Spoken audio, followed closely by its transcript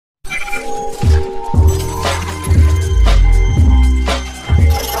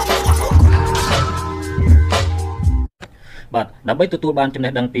ដើម្បីទទួលបានចំ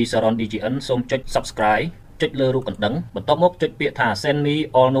ណេះដឹងពី SARORN DGN សូមចុច Subscribe ចុចលើរូបកណ្ដឹងបន្ទាប់មកចុចពាក្យថា Send me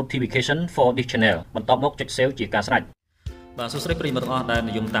all notification for this channel បន្ទាប់មកចុច Save ជាការស្រេចបាទសួស្តីប្រិយមិត្តទាំងអស់ដែល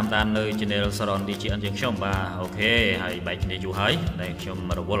និយមតាមដាននៅ Channel SARORN DGN យើងខ្ញុំបាទអូខេហើយបែកគ្នាយូរហើយដែលខ្ញុំ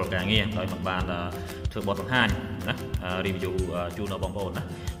រវល់ការងារដោយមិនបានធ្វើបទបង្ហាញណា review ជូនដល់បងប្អូនណា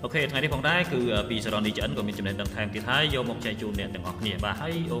អូខេថ្ងៃនេះផងដែរគឺពី SARORN DGN ក៏មានចំណេះដឹងថែមទៀតហើយយកមកចែកជូនអ្នកទាំងអស់គ្នាបាទហើ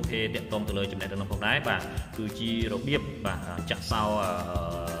យអូខេតាក់ទងទៅលើចំណេះដឹងនោះផងដែរបាទគឺជារបៀបបាទចាក់សោ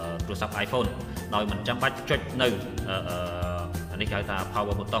ទូរស័ព្ទ iPhone ដោយមិនចាំបាច់ចុចនៅនេះគេហៅថា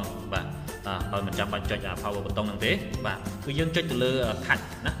power button បាទដោយមិនចាំបាច់ចុច power button ហ្នឹងទេបាទគឺយើងចុចទៅលើ touch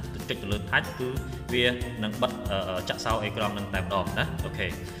ណាចុចទៅលើ touch គឺវានឹងបិទចាក់សោអេក្រង់នឹងតែម្ដងណាអូខេ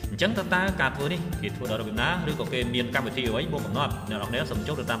អញ្ចឹងតើការធ្វើនេះគេធ្វើដល់របៀបណាឬក៏គេមានកម្មវិធីអ្វីមកកំណត់អ្នកនរគ្នាសូម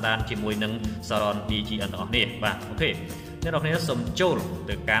ចូលទៅតាមដានជាមួយនឹង SARORN DGN ទាំងអស់នេះបាទអូខេអ្នកនរគ្នាសូមចូល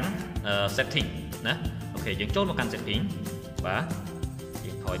ទៅកាន់ setting ណាអូខេយើងចូលមកកាន់ setting បាទ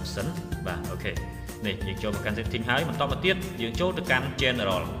យើងថយសិនបាទអូខេនេះយើងចូលមកកាន់ setting ហើយបន្តមកទៀតយើងចូលទៅកាន់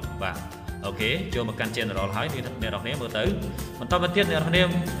general បាទអូខេចូលមកកាន់ general ហើយអ្នកនរគ្នាមើលទៅបន្តមកទៀតអ្នកនរគ្នា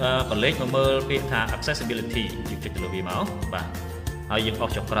ក៏លេខមកមើលពាក្យថា accessibility យើងចុចទៅលើវាមកបាទហើយយើងអ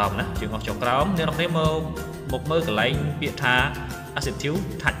ស់ចុះក្រោមណាយើងអស់ចុះក្រោមអ្នកនរគ្នាមកមើលកន្លែងពាក្យថា assistive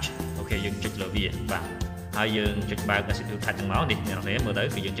touch អូខេយើងចុចលើវាបាទហើយយើងចុចបើក assistive touch ហ្នឹងមកនេះអ្នកនរគ្នាមើលទៅ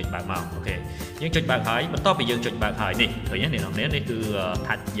គឺយើងចុចបើកមកអូខេយើងចុចបើកហើយបន្ទាប់ពីយើងចុចបើកហើយនេះឃើញទេអ្នកនរគ្នានេះគឺ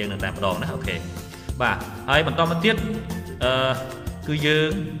touch យើងនៅតែម្ដងណាអូខេបាទហើយបន្តមកទៀតគឺយើ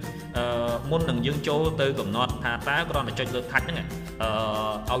ងមុននឹងយើងចូលទៅកំណត់ថាតើគ្រាន់តែចុចលើ touch ហ្នឹង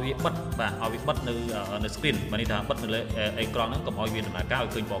ឲ្យវាបិទបាទឲ្យវាបិទនៅ screen បាទនេះថាបិទនៅលើអេក្រង់ហ្នឹងកុំឲ្យវាដំណើរការឲ្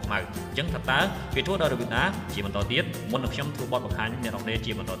យឃើញពណ៌ខ្មៅអញ្ចឹងថាតើវាធ្វើដល់របៀបណាជាបន្តទៀតមុននឹងខ្ញុំធ្វើបទបង្ហាញអ្នកនរគ្នា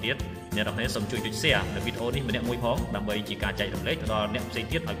ជាបន្តទៀតអ្នកនរគ្នាសូមជួយចុច share នៅវីដេអូនេះម្នាក់មួយផងដើម្បីជាការចែករំលែកទៅដល់អ្នកផ្សេង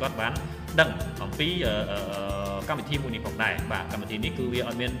ទៀតឲ្យគាត់បានដឹងអំពីកម្មវិធីមួយនេះផងដែរបាទកម្មវិធីនេះគឺវាអ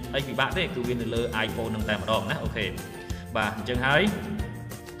ត់មានអីពិបាកទេគឺវានៅលើ iPhone នឹងតែម្ដងណាអូខេបាទអញ្ចឹងហើយ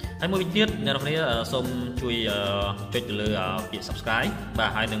មួយវិញទៀតអ្នកនរគ្នាសូមជួយចុចទៅលើពាក្យ subscribe បាទ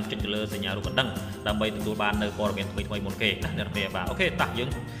ហើយនឹងចុចទៅលើសញ្ញារូបកណ្ដឹងដើម្បីទទួលបាននៅព័ត៌មានថ្មីៗមុនគេណាអ្នកនរគ្នាបាទអូខេតោះយើង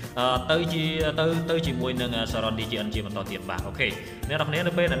ទៅជាមួយនឹង SARORN DGN ជាបន្តទៀតបាទអូខេអ្នកនរគ្នា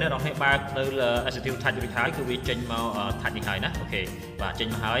នៅពេលដែលអ្នកនរគ្នាបើកទៅ assistive touch រួចហើយគឺវាចេញមក touch នេះហើយណាអូខេបាទចេញ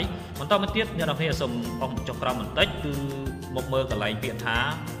មកហើយបន្តមកទៀតអ្នកនរគ្នាសូមអស់ចុះក្រោមបន្តិចគឺមកមើលកន្លែងពាក្យថា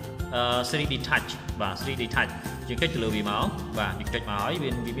 3D touch បាទ 3D touch យើងចុចទៅលើវាមកបាទយើងចុចមកហើយវា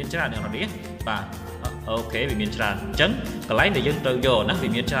មានច្រើនអ្នកនរនេះបាទអូខេវាមានច្រើនអញ្ចឹងកន្លែងដែលយើងត្រូវយកណាវា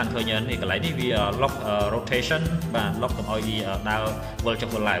មានច្រើនឃើញនេះកន្លែងនេះវា lock rotation បាទ lock កុំឲ្យវាដើរវិលចុះ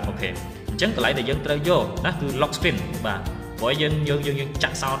វិលឡើងអូខេអញ្ចឹងកន្លែងដែលយើងត្រូវយកណាគឺ lock screen បាទព្រោះយើងចា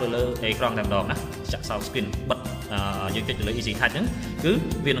ក់សោទៅលើអេក្រង់តែម្ដងណាចាក់សោ screen បិទយើងចុចទៅលើ easy touch ហ្នឹងគឺ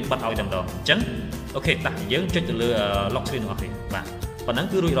វានឹងបិទឲ្យតែម្ដងអញ្ចឹងអូខេតោះយើងចុចទៅលើ lock screen របស់នេះបាទប៉ុណ្ណឹង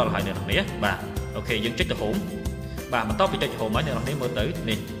គឺរួចរាល់ហើយអ្នកនរនេះបាទអូខេយើងចុចទៅ home បាទបន្ទាប់ពីចុច home ហើយអ្នកនរនេះមើលទៅ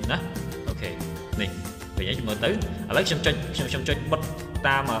នេះណាអូខេនេះពេលនេះមើលទៅឥឡូវខ្ញុំចុចបិទ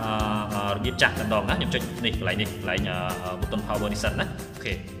តាមរបៀបចាស់តែម្ដងណាខ្ញុំចុចនេះកន្លែងនេះកន្លែង button power នេះសិនណា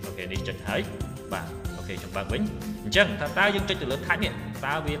អូខេនេះចុចហើយបាទអូខេខ្ញុំបើកវិញអញ្ចឹងតើយើងចុចទៅលើ touch នេះ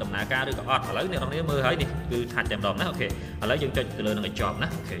តើវាដំណើរការឬក៏អត់ឥឡូវអ្នកនរនេះមើលហើយនេះគឺ touch តែម្ដងណាអូខេឥឡូវយើងចុចទៅលើនឹងឲ្យជាប់ណា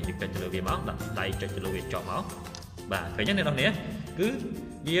អូខេយើងចុចទៅលើវាមកដាក់ដៃចុចទៅលើវាជាប់មកបាទឃើញទេអ្នកនរនេះគឺ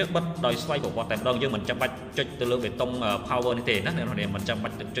វាបិទដោយស្វ័យប្រវត្តិតែម្ដងយើងមិនចាំបាច់ចុចទៅលើបេតុង power នេះទេណាអ្នកនរនេះមិនចាំបា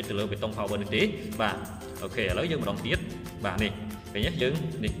ច់ចុចទៅលើបេតុង power នេះទេបាទអូខេឥឡូវយើងម្ដងទៀតបាទនេះឃើញទេយើង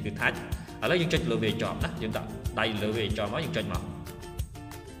នេះគឺ touch ឥឡូវយើងចុចទៅលើវាជាប់ណាយើងដាក់ដៃលើវាជាប់មកយើងចុចមក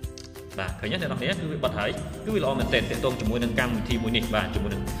បាទឃើញទេអ្នកនរនេះគឺវាបិទហើយគឺវាល្អមែនទែនទាក់ទងជាមួយនឹងកម្មវិធីមួយនេះបាទជា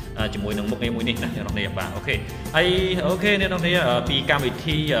មួយនឹងមុខងារមួយនេះណាអ្នកនរនេះបាទអូខេហើយអូខេអ្នកនរនេះពីកម្មវិ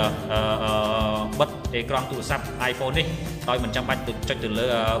ធីបិទអេក្រង់ទូរស័ព្ទ iPhone នេះដោយមិនចាំបាច់ទៅចុចទៅលើ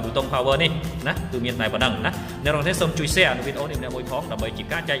ប៊ូតុង power នេះណាគឺមានតែប៉ុណ្ណឹងណាអ្នកនរនេះសូមជួយ share នៅវីដេអូនេះម្នាក់មួយផងដើម្បីជា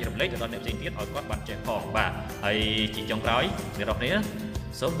ការចែករំលែកទៅដល់អ្នកផ្សេងទៀតឲ្យគាត់បានចេះផងបាទហើយជាចុងក្រោយអ្នកនរនេះ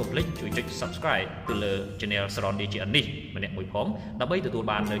សូមកុំភ្លេចជួយចុច subscribe ទៅលើ channel SARORN DGN នេះម្នាក់មួយផងដើម្បីទទួល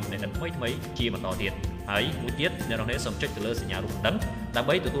បាននូវចំណេះដឹងថ្មីជាបន្តទៀតហើយមួយទៀតអ្នកនរសូមចុចទៅលើសញ្ញារូបកណ្ដឹងដើម្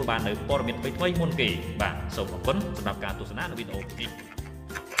បីទទួលបាននូវព័ត៌មានថ្មីមុនគេបាទសូមអរគុណសម្រាប់ការទស្សនានៅវីដេអូនេះ